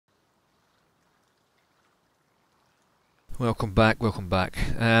Welcome back, welcome back.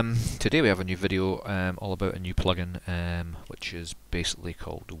 Today we have a new video all about a new plugin which is basically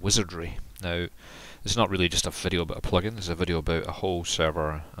called Wizardry. Now, it's not really just a video about a plugin, it's a video about a whole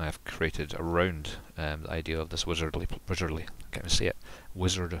server I have created around the idea of this wizardly, I can't even say it,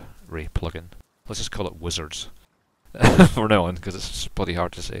 Wizardry plugin. Let's just call it Wizards from now on, because it's bloody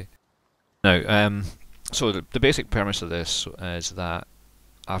hard to say. Now, so the basic premise of this is that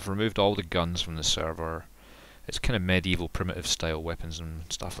I've removed all the guns from the server. It's kind of medieval, primitive style weapons and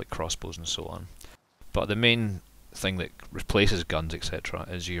stuff like crossbows and so on. But the main thing that replaces guns, etc.,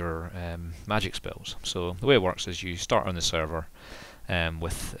 is your magic spells. So the way it works is you start on the server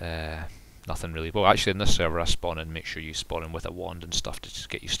with nothing really. Well, actually, in this server, I spawn in. Make sure you spawn in with a wand and stuff to just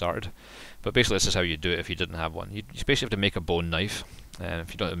get you started. But basically, this is how you do it if you didn't have one. You basically have to make a bone knife.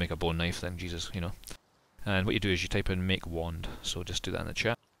 If you don't have to make a bone knife, then Jesus, you know. And what you do is you type in make wand. So just do that in the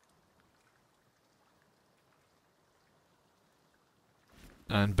chat.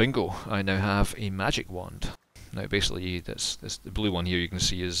 And bingo, I now have a magic wand. Now basically, this the blue one here you can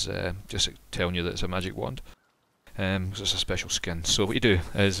see is just telling you that it's a magic wand. Because it's a special skin. So what you do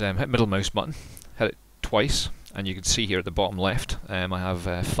is hit middle mouse button, hit it twice, and you can see here at the bottom left, I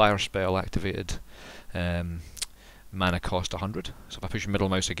have fire spell activated, mana cost 100. So if I push middle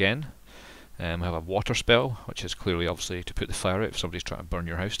mouse again, I have a water spell, which is clearly obviously to put the fire out if somebody's trying to burn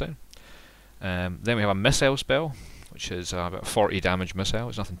your house down. Then we have a missile spell, which is about 40 damage missile.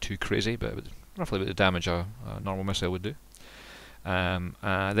 It's nothing too crazy, but roughly about the damage a normal missile would do.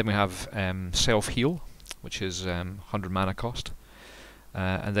 Then we have self-heal, which is 100 mana cost.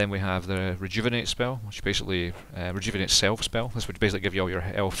 And then we have the rejuvenate spell, which basically rejuvenates self spell. This would basically give you all your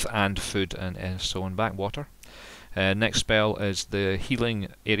health and food and so on back, water. Next spell is the healing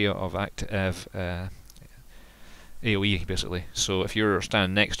area of active AoE, basically. So if you're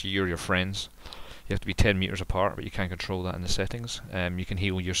standing next to you or your friends, you have to be 10 meters apart, but you can control that in the settings. You can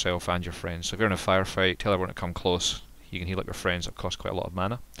heal yourself and your friends. So if you're in a firefight, tell everyone to come close. You can heal up your friends. It costs quite a lot of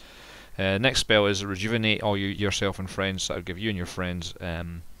mana. Next spell is rejuvenate all yourself and friends. So that would give you and your friends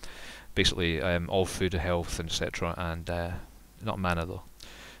basically all food, health, etc. And not mana though.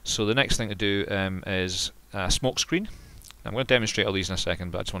 So the next thing to do is smoke screen. I'm going to demonstrate all these in a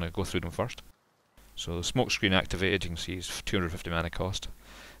second, but I just want to go through them first. So smoke screen activated. You can see it's 250 mana cost.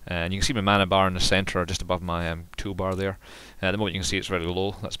 And you can see my mana bar in the centre, just above my toolbar there. At the moment you can see it's very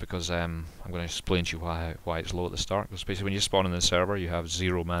low. That's because I'm going to explain to you why it's low at the start. Because basically when you spawn in the server you have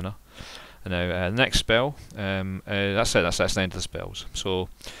 0 mana. And now the next spell, that's it, that's the end of the spells. So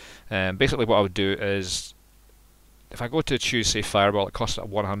basically what I would do is, if I go to choose say fireball, it costs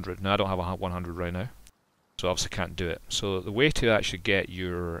 100. Now I don't have a 100 right now, so obviously can't do it. So the way to actually get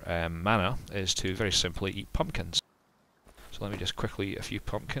your mana is to very simply eat pumpkins. So let me just quickly eat a few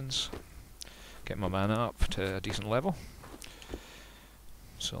pumpkins, get my mana up to a decent level.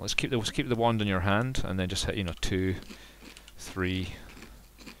 So let's keep the wand in your hand, and then just hit 2, 3. You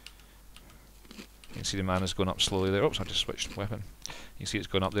can see the mana's going up slowly there. Oops, I just switched weapon. You can see it's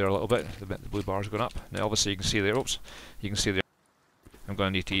going up there a little bit. The blue bar's going up. Now obviously you can see there. Oops, you can see there. I'm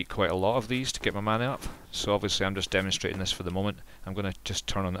going to need to eat quite a lot of these to get my mana up. So obviously I'm just demonstrating this for the moment. I'm going to just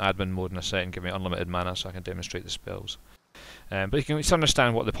turn on admin mode in a second, give me unlimited mana so I can demonstrate the spells. But you can just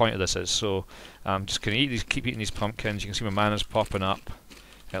understand what the point of this is. So I'm just going to keep eating these pumpkins. You can see my mana's popping up.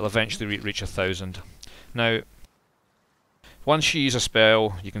 It'll eventually reach 1,000. Now, once you use a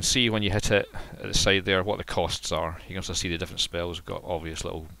spell, you can see when you hit it at the side there what the costs are. You can also see the different spells have got obvious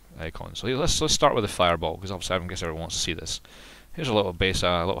little icons. So let's start with the fireball, because obviously I guess everyone wants to see this. Here's a little base,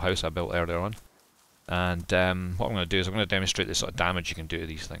 a little house I built earlier on. And what I'm going to do is I'm going to demonstrate the sort of damage you can do to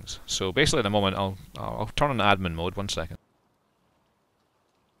these things. So basically at the moment I'll turn on admin mode, 1 second.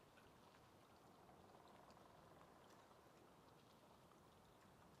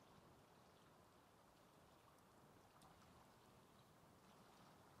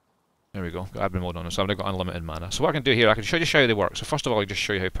 There we go, got admin mode on, so I've now got unlimited mana. So what I can do here, I can just show you how they work. So first of all, I can just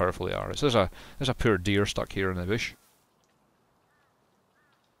show you how powerful they are. So there's a poor deer stuck here in the bush.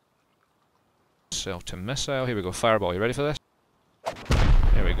 Self to missile, here we go, fireball, you ready for this?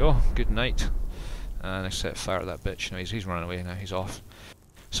 There we go, good night. And I set fire at that bitch. Now he's running away now, he's off.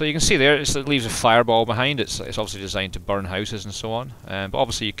 So you can see there, it leaves a fireball behind. It's obviously designed to burn houses and so on. But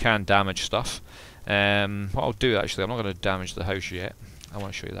obviously you can damage stuff. What I'll do actually, I'm not going to damage the house yet. I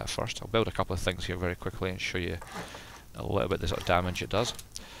want to show you that first. I'll build a couple of things here very quickly and show you a little bit of the sort of damage it does.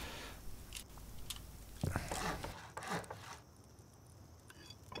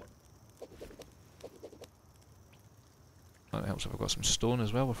 That helps if I've got some stone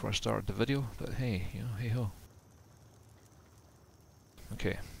as well before I started the video, but hey, hey ho.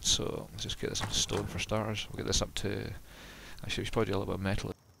 Okay, so let's just get this into stone for starters. We'll get this up to... Actually, we should probably do a little bit of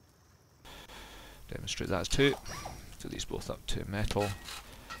metal. Demonstrate that too. Do these both up to metal.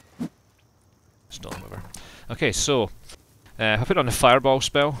 Stone, whatever. Okay, so if I put on the fireball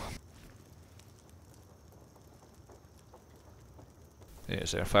spell,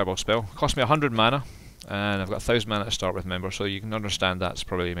 there's a fireball spell. It cost me 100 mana, and I've got 1000 mana to start with, remember, so you can understand that's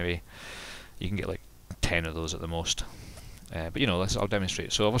probably maybe you can get like 10 of those at the most. But you know, I'll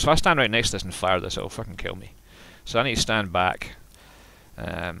demonstrate. So if I stand right next to this and fire this, it'll fucking kill me. So I need to stand back.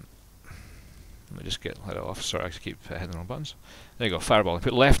 Let me just get that off. Sorry, I keep hitting the wrong buttons. There you go, fireball.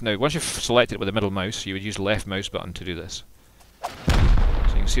 Put left now. Once you've selected it with the middle mouse, you would use the left mouse button to do this. So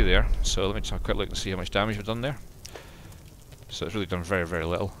you can see there. So let me just have a quick look and see how much damage we've done there. So it's really done very, very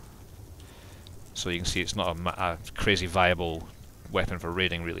little. So you can see it's not a crazy viable weapon for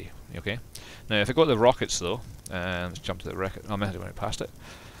raiding, really. Okay. Now, if I go to the rockets, though, let's jump to the rocket. Oh, I meant to went past it.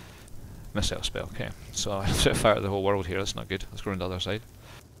 Missile spell. Okay. So I set fire to the whole world here. That's not good. Let's go around the other side.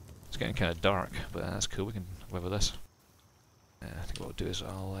 It's getting kind of dark, but that's cool. We can live with this. I think what I'll do is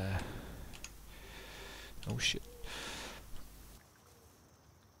I'll. Oh shit!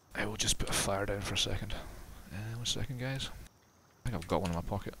 I will just put a fire down for a second. 1 second, guys. I think I've got one in my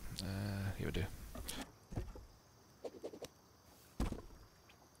pocket. Here we do.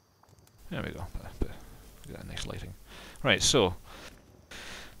 There we go. Get that nice lighting. Right, so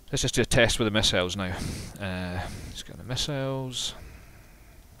let's just do a test with the missiles now. Just get the missiles.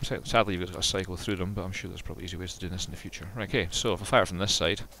 Sadly, you've got to cycle through them, but I'm sure there's probably easy ways to do this in the future. Right, okay, so if I fire from this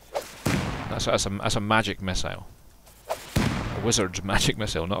side, that's a magic missile. A wizard's magic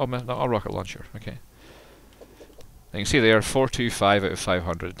missile, not a rocket launcher. Okay. You can see there, 425 out of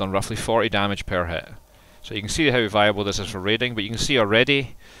 500, done roughly 40 damage per hit. So you can see how viable this is for raiding, but you can see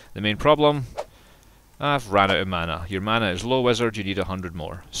already the main problem. I've ran out of mana. Your mana is low, wizard, you need 100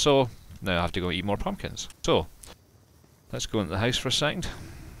 more. So now I have to go eat more pumpkins. So let's go into the house for a second.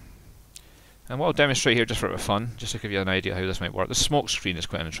 And what I'll demonstrate here, just for a bit of fun, just to give you an idea how this might work. The smoke screen is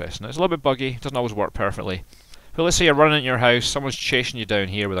quite interesting. It's a little bit buggy, doesn't always work perfectly. But let's say you're running into your house, someone's chasing you down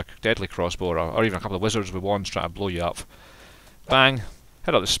here with a deadly crossbow, or even a couple of wizards with wands trying to blow you up. Bang!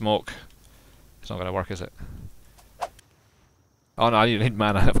 Hit up the smoke. It's not going to work, is it? Oh no, you need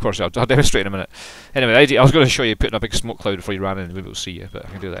mana, of course, I'll demonstrate in a minute. Anyway, I was going to show you putting a big smoke cloud before you ran in and maybe we'll see you, but I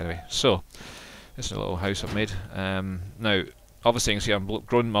can do that anyway. So, this is a little house I've made. Now, obviously you can see I'm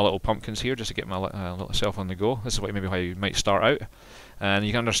growing my little pumpkins here just to get my little self on the go. This is maybe how you might start out. And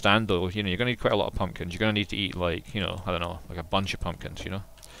you can understand though, you know, you're going to need quite a lot of pumpkins. You're going to need to eat like, you know, I don't know, like a bunch of pumpkins, you know.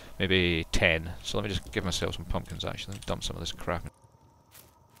 Maybe 10. So let me just give myself some pumpkins actually. Let me dump some of this crap.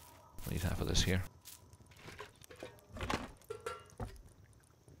 I need half of this here.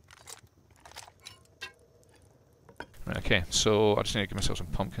 Right, okay, so I just need to give myself some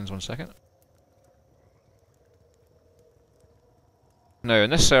pumpkins 1 second. Now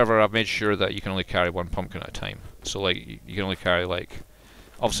in this server I've made sure that you can only carry 1 pumpkin at a time. So like, you can only carry like,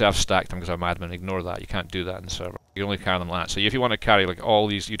 obviously I've stacked them because I'm admin, ignore that, you can't do that in the server. You can only carry them like that. So if you want to carry like all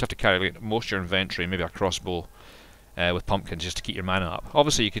these, you'd have to carry like most of your inventory, maybe a crossbow with pumpkins just to keep your mana up.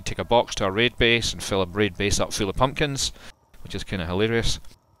 Obviously you could take a box to a raid base and fill a raid base up full of pumpkins, which is kind of hilarious.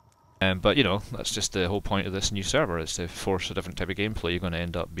 But you know, that's just the whole point of this new server, is to force a different type of gameplay. You're going to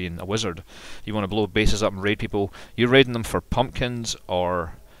end up being a wizard. You want to blow bases up and raid people. You're raiding them for pumpkins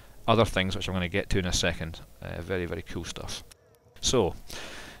or other things, which I'm going to get to in a second. Very, very cool stuff. So,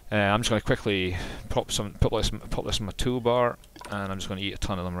 I'm just going to quickly pop this in my toolbar, and I'm just going to eat a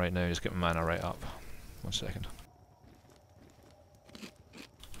ton of them right now, just get my mana right up. 1 second.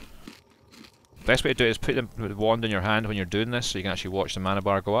 Best way to do it is put the wand in your hand when you're doing this, so you can actually watch the mana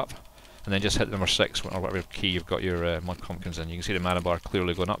bar go up. And then just hit number 6 or whatever key you've got your mud pumpkins in. You can see the mana bar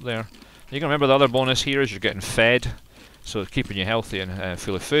clearly going up there. You can remember the other bonus here is you're getting fed, so it's keeping you healthy and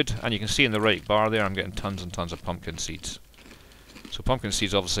full of food. And you can see in the right bar there I'm getting tons and tons of pumpkin seeds. So pumpkin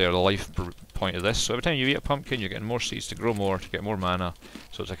seeds obviously are the life point of this. So every time you eat a pumpkin you're getting more seeds to grow more, to get more mana.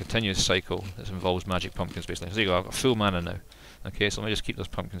 So it's a continuous cycle that involves magic pumpkins basically. So there you go, I've got full mana now. Okay, so let me just keep those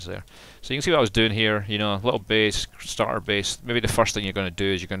pumpkins there. So you can see what I was doing here, you know, little base, starter base. Maybe the first thing you're going to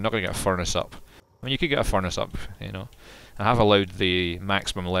do is you're not going to get a furnace up. I mean, you could get a furnace up, you know. I have allowed the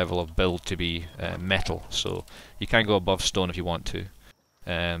maximum level of build to be metal, so you can go above stone if you want to.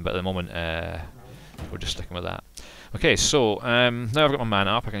 But at the moment, we're just sticking with that. Okay, so now I've got my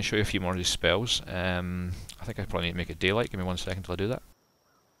mana up, I can show you a few more of these spells. I think I probably need to make it daylight. Give me 1 second till I do that.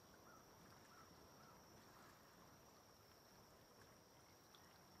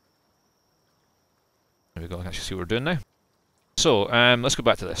 There we go, I can actually see what we're doing now. So let's go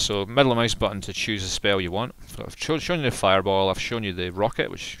back to this. So middle mouse button to choose the spell you want. So I've shown you the fireball, I've shown you the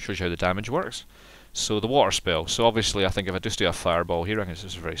rocket, which shows you how the damage works. So the water spell. So obviously I think if I just do a fireball here, I think this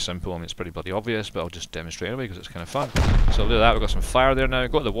is very simple. I mean, it's pretty bloody obvious, but I'll just demonstrate anyway because it's kind of fun. So I'll do that. We've got some fire there now.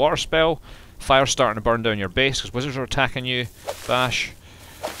 Go to the water spell. Fire's starting to burn down your base because wizards are attacking you. Bash.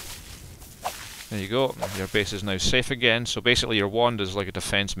 There you go, your base is now safe again. So basically your wand is like a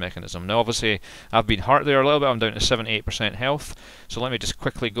defense mechanism. Now obviously I've been hurt there a little bit, I'm down to 78% health. So let me just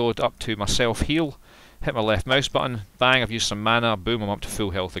quickly go up to my self heal, hit my left mouse button, bang, I've used some mana, boom, I'm up to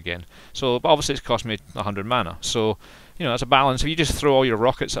full health again. So obviously it's cost me 100 mana. So, you know, that's a balance. If you just throw all your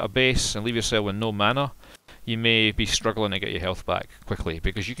rockets at a base and leave yourself with no mana, you may be struggling to get your health back quickly,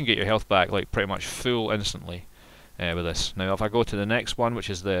 because you can get your health back like pretty much full instantly. With this. Now if I go to the next one, which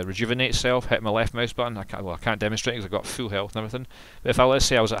is the rejuvenate self, hit my left mouse button, I can't demonstrate because I've got full health and everything, but if let's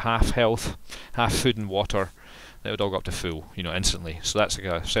say I was at half health, half food and water, that would all go up to full, you know, instantly. So that's like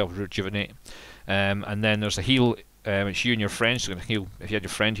a self rejuvenate. And then there's a heal, it's you and your friends, so you can heal. If you had your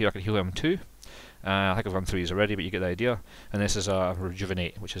friend here, I could heal him too. I think I've gone through these already, but you get the idea. And this is a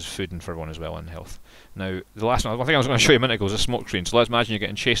rejuvenate, which is food and for everyone as well, and health. Now, the last one thing I was going to show you a minute ago was a smoke screen. So let's imagine you're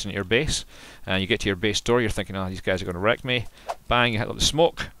getting chased into your base, and you get to your base door, you're thinking, oh, these guys are going to wreck me. Bang, you hit up the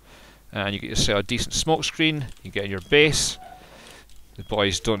smoke, and you get yourself a decent smoke screen, you get in your base. The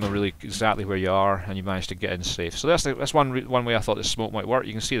boys don't know really exactly where you are, and you manage to get in safe. So that's one way I thought this smoke might work.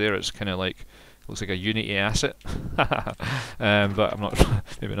 You can see there it's kind of like, looks like a Unity asset, but I'm not,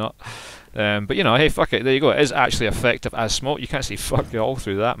 maybe not. But you know, hey, fuck it, there you go. It is actually effective as smoke. You can't see fuck all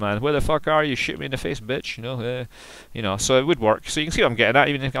through that, man. Where the fuck are you? Shoot me in the face, bitch. You know, so it would work. So you can see what I'm getting at.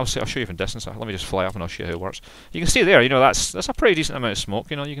 Even if I'll show you from distance. Let me just fly up and I'll show you how it works. You can see there. You know, that's a pretty decent amount of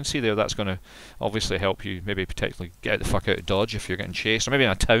smoke. You know, you can see there. That's going to obviously help you maybe potentially get the fuck out of Dodge if you're getting chased, or maybe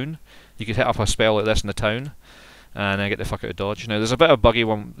in a town. You could hit up a spell like this in the town, and get the fuck out of Dodge. Now there's a bit of buggy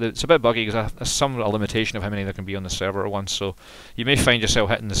one. It's a bit buggy because there's some limitation of how many there can be on the server at once. So you may find yourself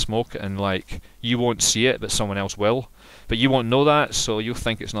hitting the smoke and like you won't see it, but someone else will. But you won't know that, so you'll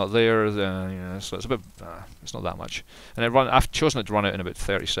think it's not there. You know, so it's a bit. It's not that much. And I've chosen it to run out in about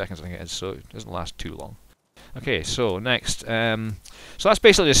 30 seconds. I think it is, so it doesn't last too long. Okay, so next, so that's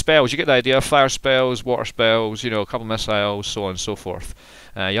basically the spells. You get the idea: fire spells, water spells, you know, a couple of missiles, so on and so forth.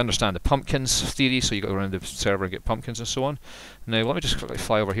 You understand the pumpkins theory, so you got to go around the server and get pumpkins and so on. Now, let me just quickly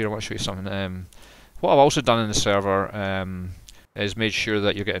fly over here. I want to show you something. What I've also done in the server is made sure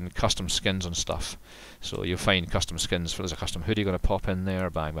that you're getting custom skins and stuff. So you'll find custom skins. There's a custom hoodie going to pop in there,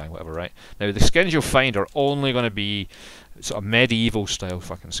 bang, bang, whatever, right? Now, the skins you'll find are only going to be sort of medieval style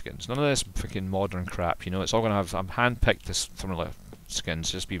fucking skins. None of this fucking modern crap, you know. It's all going to have, I'm hand-picked this from like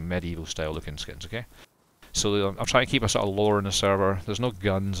skins, just be medieval style looking skins, okay? So I'm trying to keep a sort of lore in the server. There's no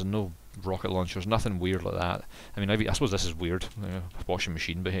guns and no rocket launchers, nothing weird like that. I mean, I suppose this is weird, washing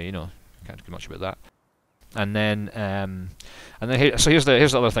machine, but hey, you know, can't do much about that. And then so here's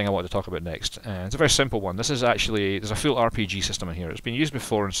the other thing I want to talk about next. It's a very simple one. This is actually, there's a full RPG system in here. It's been used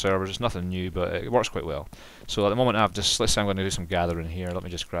before in servers. It's nothing new, but it works quite well. So at the moment let's say I'm going to do some gathering here. Let me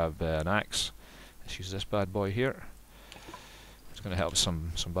just grab an axe. Let's use this bad boy here. It's going to help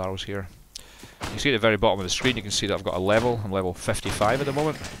some barrels here. You see at the very bottom of the screen, you can see that I've got a level. I'm level 55 at the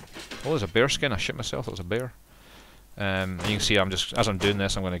moment. Oh, there's a bear skin. I shit myself. It was a bear. And you can see as I'm doing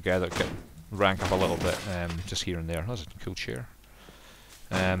this, I'm going to get rank up a little bit, just here and there. That's a cool chair.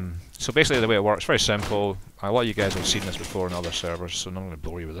 So basically the way it works, very simple. A lot of you guys have seen this before in other servers, so I'm not going to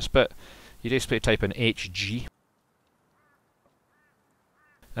bore you with this bit. You basically type in HG,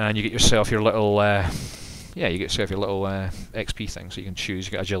 and you get yourself your little XP thing. So you can choose.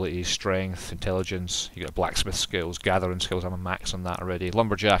 You get agility, strength, intelligence. You get blacksmith skills, gathering skills. I'm a max on that already.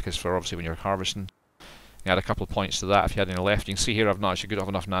 Lumberjack is for obviously when you're harvesting. You add a couple of points to that if you had any left. You can see here I've not actually got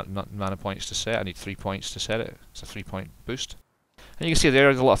enough mana points to set. I need 3 points to set it. It's a 3-point boost. And you can see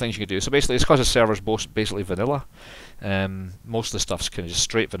there's a lot of things you can do. So basically, it's because the server's basically vanilla. Most of the stuff's kind of just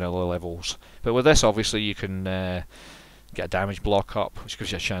straight vanilla levels. But with this, obviously, you can get a damage block up, which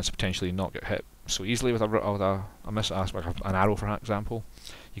gives you a chance to potentially not get hit so easily with an arrow, for example.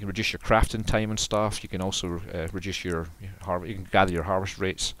 You can reduce your crafting time and stuff. You can also reduce you can gather your harvest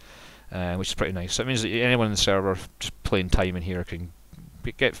rates. Which is pretty nice. So it means that anyone in the server just playing time in here can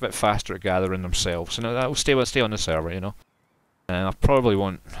get a bit faster at gathering themselves. So that will stay on the server, you know. And I probably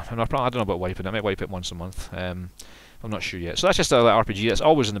won't. I don't know about wiping it. I might wipe it once a month. I'm not sure yet. So that's just a RPG that's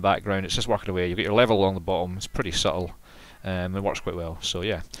always in the background. It's just working away. You get your level along the bottom. It's pretty subtle. It works quite well. So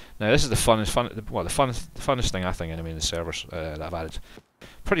yeah. Now this is the funnest thing I think anyway in the servers that I've added.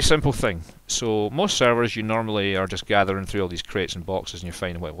 Pretty simple thing. So most servers you normally are just gathering through all these crates and boxes and you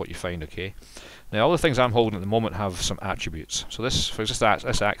find what you find, okay? Now all the things I'm holding at the moment have some attributes. So this, for this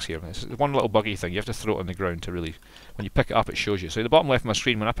axe here, this is one little buggy thing. You have to throw it on the ground to really, when you pick it up it shows you. So at the bottom left of my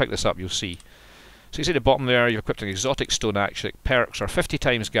screen, when I pick this up you'll see. So you see at the bottom there, you've equipped an exotic stone axe. Perks are 50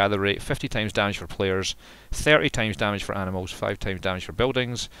 times gather rate, 50 times damage for players, 30 times damage for animals, 5 times damage for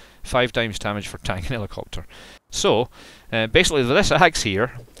buildings, 5 times damage for tank and helicopter. So basically this axe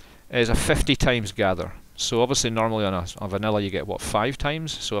here is a 50 times gather. So obviously normally on a vanilla you get what, 5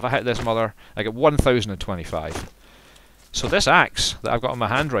 times? So if I hit this mother, I get 1025. So this axe that I've got in my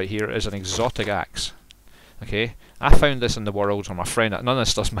hand right here is an exotic axe. Okay, I found this in the world, or my friend, none of this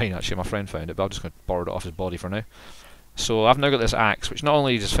stuff's mine actually, my friend found it, but I'm just going to borrow it off his body for now. So I've now got this axe, which not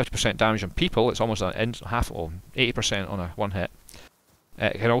only does 50% damage on people, it's almost half, or 80% on a one hit.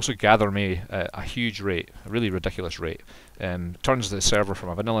 It can also gather me a huge rate, a really ridiculous rate. Turns the server from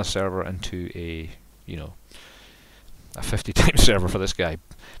a vanilla server into a, you know, a 50 times server for this guy.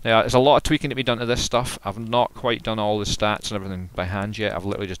 Now there's a lot of tweaking to be done to this stuff. I've not quite done all the stats and everything by hand yet. I've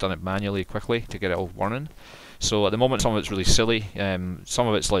literally just done it manually quickly to get it all running. So at the moment some of it's really silly. Some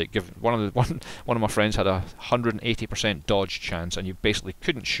of it's like one of my friends had a 180% dodge chance, and you basically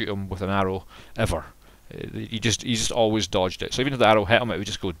couldn't shoot him with an arrow ever. He just always dodged it. So even if the arrow hit him, it would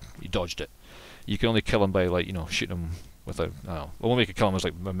just go. He dodged it. You can only kill him by, like, you know, shooting him with a. I don't know. The only way you could kill him was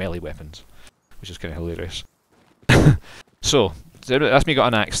like melee weapons, which is kind of hilarious. So that's me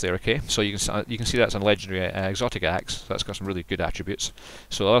got an axe there, okay? So you can see that's a legendary exotic axe. So that's got some really good attributes.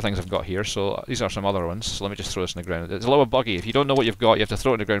 So the other things I've got here. So these are some other ones. So let me just throw this in the ground. It's a little buggy. If you don't know what you've got, you have to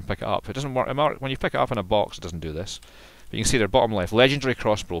throw it in the ground and pick it up. It doesn't work when you pick it up in a box. It doesn't do this. But you can see there, bottom left, legendary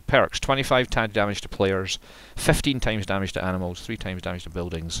crossbow. Perks: 25 times damage to players, 15 times damage to animals, 3 times damage to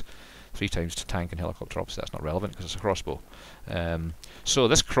buildings, 3 times to tank and helicopter. Obviously that's not relevant because it's a crossbow. So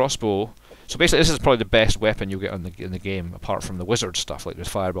this crossbow. So basically this is probably the best weapon you'll get in the game, apart from the wizard stuff like the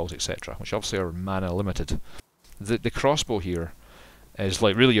fireballs, etc., which obviously are mana limited. The crossbow here is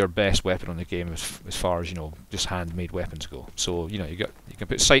like really your best weapon on the game as far as, you know, just handmade weapons go. So you know you can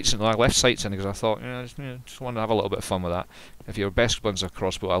put sights in. I left sights in because I thought, just wanted to have a little bit of fun with that. If your best one's a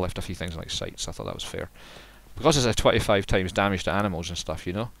crossbow, I left a few things like sights. I thought that was fair because it's a 25 times damage to animals and stuff.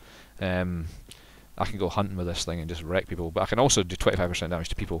 You know, I can go hunting with this thing and just wreck people, but I can also do 25% damage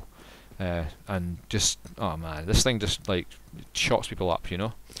to people. And just, oh man, this thing just like chops people up, you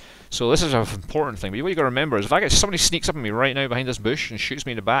know. So this is an important thing. But what you got to remember is, if somebody sneaks up on me right now behind this bush and shoots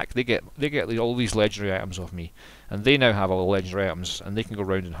me in the back, they get all these legendary items off me, and they now have all the legendary items, and they can go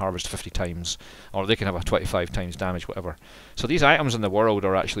around and harvest 50 times, or they can have a 25 times damage, whatever. So these items in the world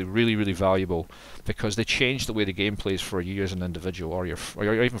are actually really, really valuable because they change the way the game plays for you as an individual, or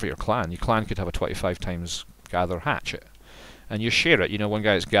even for your clan. Your clan could have a 25 times gather hatchet. And you share it, you know, one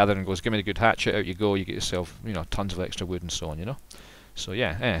guy that's gathered and goes, give me the good hatchet, out you go, you get yourself, you know, tons of extra wood and so on, you know. So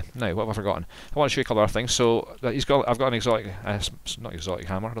yeah, now, what have I forgotten? I want to show you a couple other things. So, I've got an exotic, not exotic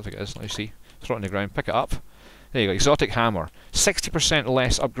hammer, I don't think it is, let me see. Throw it on the ground, pick it up. There you go, exotic hammer. 60%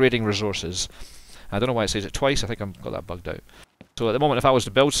 less upgrading resources. I don't know why it says it twice, I think I've got that bugged out. So at the moment, if I was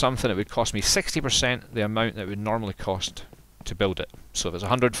to build something, it would cost me 60% the amount that it would normally cost to build it. So if it's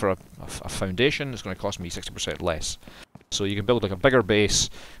 100 for a foundation, it's going to cost me 60% less. So you can build like a bigger base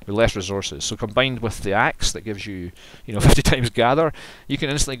with less resources. So combined with the axe that gives you, 50 times gather, you can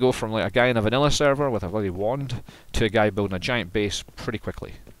instantly go from like a guy in a vanilla server with a bloody wand to a guy building a giant base pretty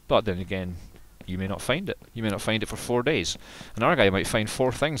quickly. But then again, you may not find it. You may not find it for 4 days. Another guy might find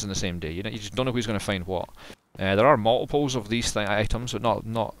 4 things in the same day. You just don't know who's going to find what. There are multiples of these items, but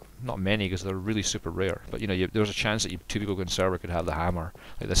not many because they're really super rare. But there's a chance that 2 people in the server could have the hammer,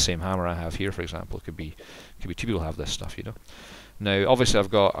 like this same hammer I have here, for example. It could be 2 people have this stuff, Now, obviously, I've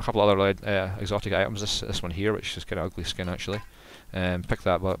got a couple other exotic items. This one here, which is kind of ugly skin actually. Pick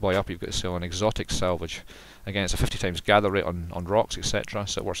that boy up. You've got to sell an exotic salvage. Again, it's a 50 times gather rate on rocks, etc.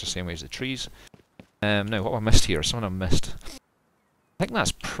 So it works the same way as the trees. Now, what have I missed here? Something I've missed. I think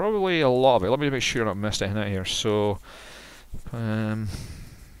that's probably a lot of it. Let me make sure I haven't missed anything out here. So, oh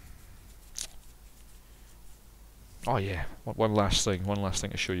yeah, one last thing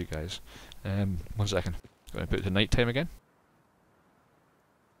to show you guys. 1 second. Going to put it to night time again.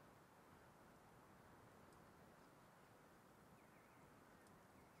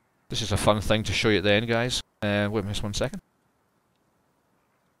 This is a fun thing to show you at the end, guys. Wait just 1 second.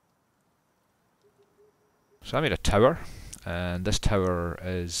 So I made a tower, and this tower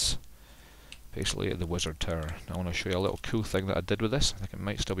is basically the wizard tower. I want to show you a little cool thing that I did with this. I think it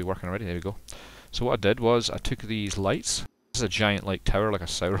might still be working already. There we go. So what I did was I took these lights. This is a giant like tower, like a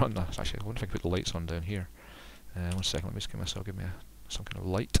Sauron. Actually, I wonder if I can put the lights on down here. 1 second, let me just give me some kind of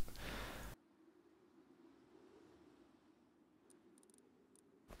light.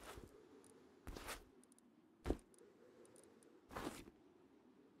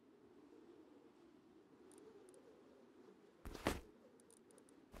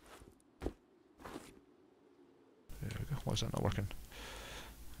 There we go. Why is that not working?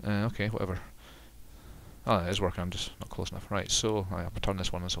 Okay, whatever. Oh, it is working, I'm just not close enough. Right, so I'll turn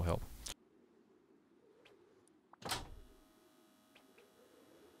this one, this will help.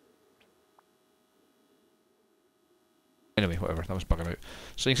 Anyway, whatever, that was bugging out.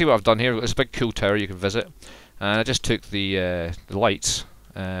 So you can see what I've done here. It's a big cool tower you can visit. And I just took the lights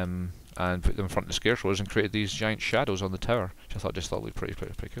and put them in front of the scarecrows and created these giant shadows on the tower, which I thought just looked pretty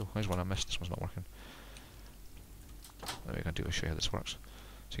cool. There's one I missed, this one's not working. Let me go show you how this works.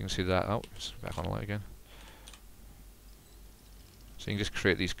 So you can see that. Oh, it's back on the light again. So you can just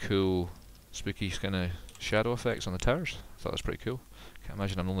create these cool, spooky kind of shadow effects on the towers. I thought that was pretty cool. Can't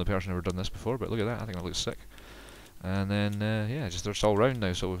imagine I'm the only person who's ever done this before, but look at that. I think that looks sick. And then yeah, just they're just all round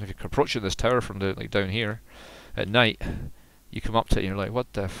now. So if you're approaching this tower from the, like down here at night, you come up to it and you're like,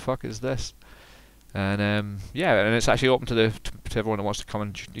 what the fuck is this? And yeah, and it's actually open to everyone that wants to come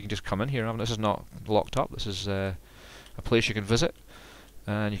in. You can just come in here. I mean, this is not locked up. This is a place you can visit,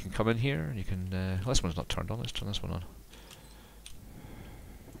 and you can come in here and you can. Well, this one's not turned on. Let's turn this one on.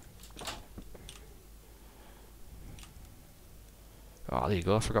 Oh, there you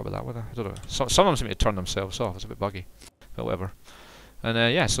go. I forgot about that one. I don't know. Some of them seem to turn themselves off. It's a bit buggy, but whatever. And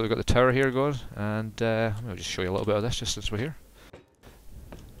yeah, so we've got the tower here going, and I'll just show you a little bit of this just since we're here.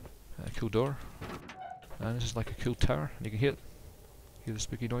 A cool door, and this is like a cool tower, and you can hear the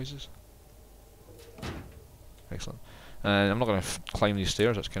spooky noises. Excellent. And I'm not going to climb these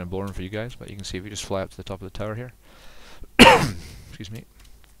stairs. That's kind of boring for you guys, but you can see if you just fly up to the top of the tower here. Excuse me.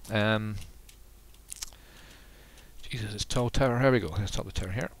 Jesus, it's tall tower. Here we go. Let's top the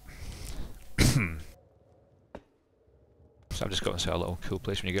tower here. So I've just got a little cool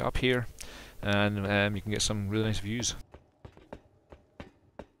place when you get up here, and you can get some really nice views.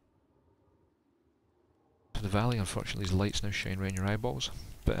 The valley, unfortunately, these lights now shine around your eyeballs,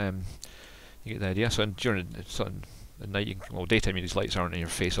 but you get the idea. So during at night, you can, well, daytime these lights aren't in your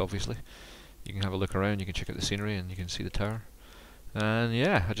face, obviously. You can have a look around, you can check out the scenery, and you can see the tower. And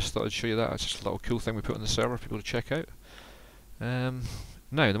yeah, I just thought I'd show you that. It's just a little cool thing we put on the server for people to check out.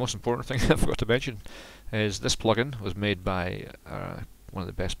 Now, the most important thing I forgot to mention is this plugin was made by one of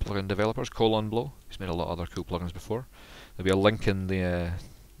the best plugin developers, Blow. He's made a lot of other cool plugins before. There'll be a link in the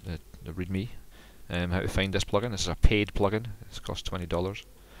README how to find this plugin. This is a paid plugin. It's cost $20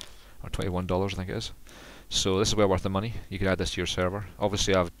 or $21, I think it is. So this is well worth the money. You can add this to your server.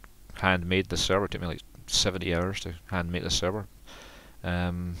 Obviously, I've handmade this server. It took me like 70 hours to handmade this server.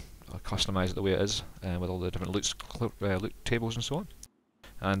 I'll customize it the way it is with all the different loot tables and so on.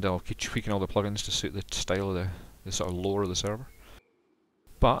 And I'll keep tweaking all the plugins to suit the style of the sort of lore of the server.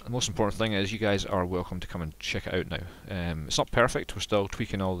 But the most important thing is you guys are welcome to come and check it out now. It's not perfect. We're still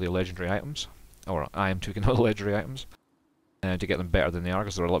tweaking all the legendary items. Or I am tweaking all the legendary items to get them better than they are,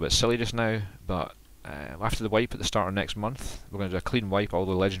 because they're a little bit silly just now. But after the wipe at the start of next month, we're going to do a clean wipe. All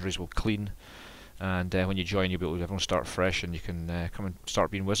the legendaries will clean, and when you join, you'll be able to everyone start fresh, and you can come and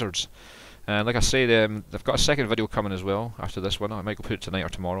start being wizards. And like I say, they've got a second video coming as well after this one. I might go put it tonight or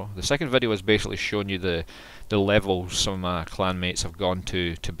tomorrow. The second video is basically showing you the levels some of my clan mates have gone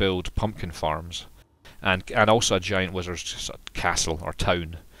to build pumpkin farms, and also a giant wizard's sort of castle or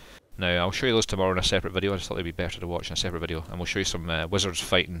town. Now, I'll show you those tomorrow in a separate video. I just thought they'd be better to watch in a separate video. And we'll show you some wizards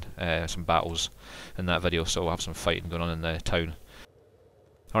fighting, some battles in that video. So we'll have some fighting going on in the town.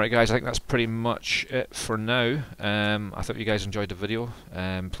 Alright guys, I think that's pretty much it for now. I hope you guys enjoyed the video.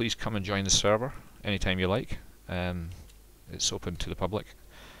 Please come and join the server anytime you like. It's open to the public.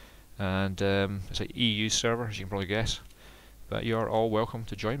 And it's an EU server, as you can probably guess. But you are all welcome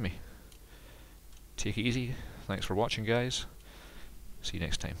to join me. Take it easy. Thanks for watching, guys. See you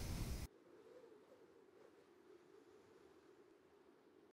next time.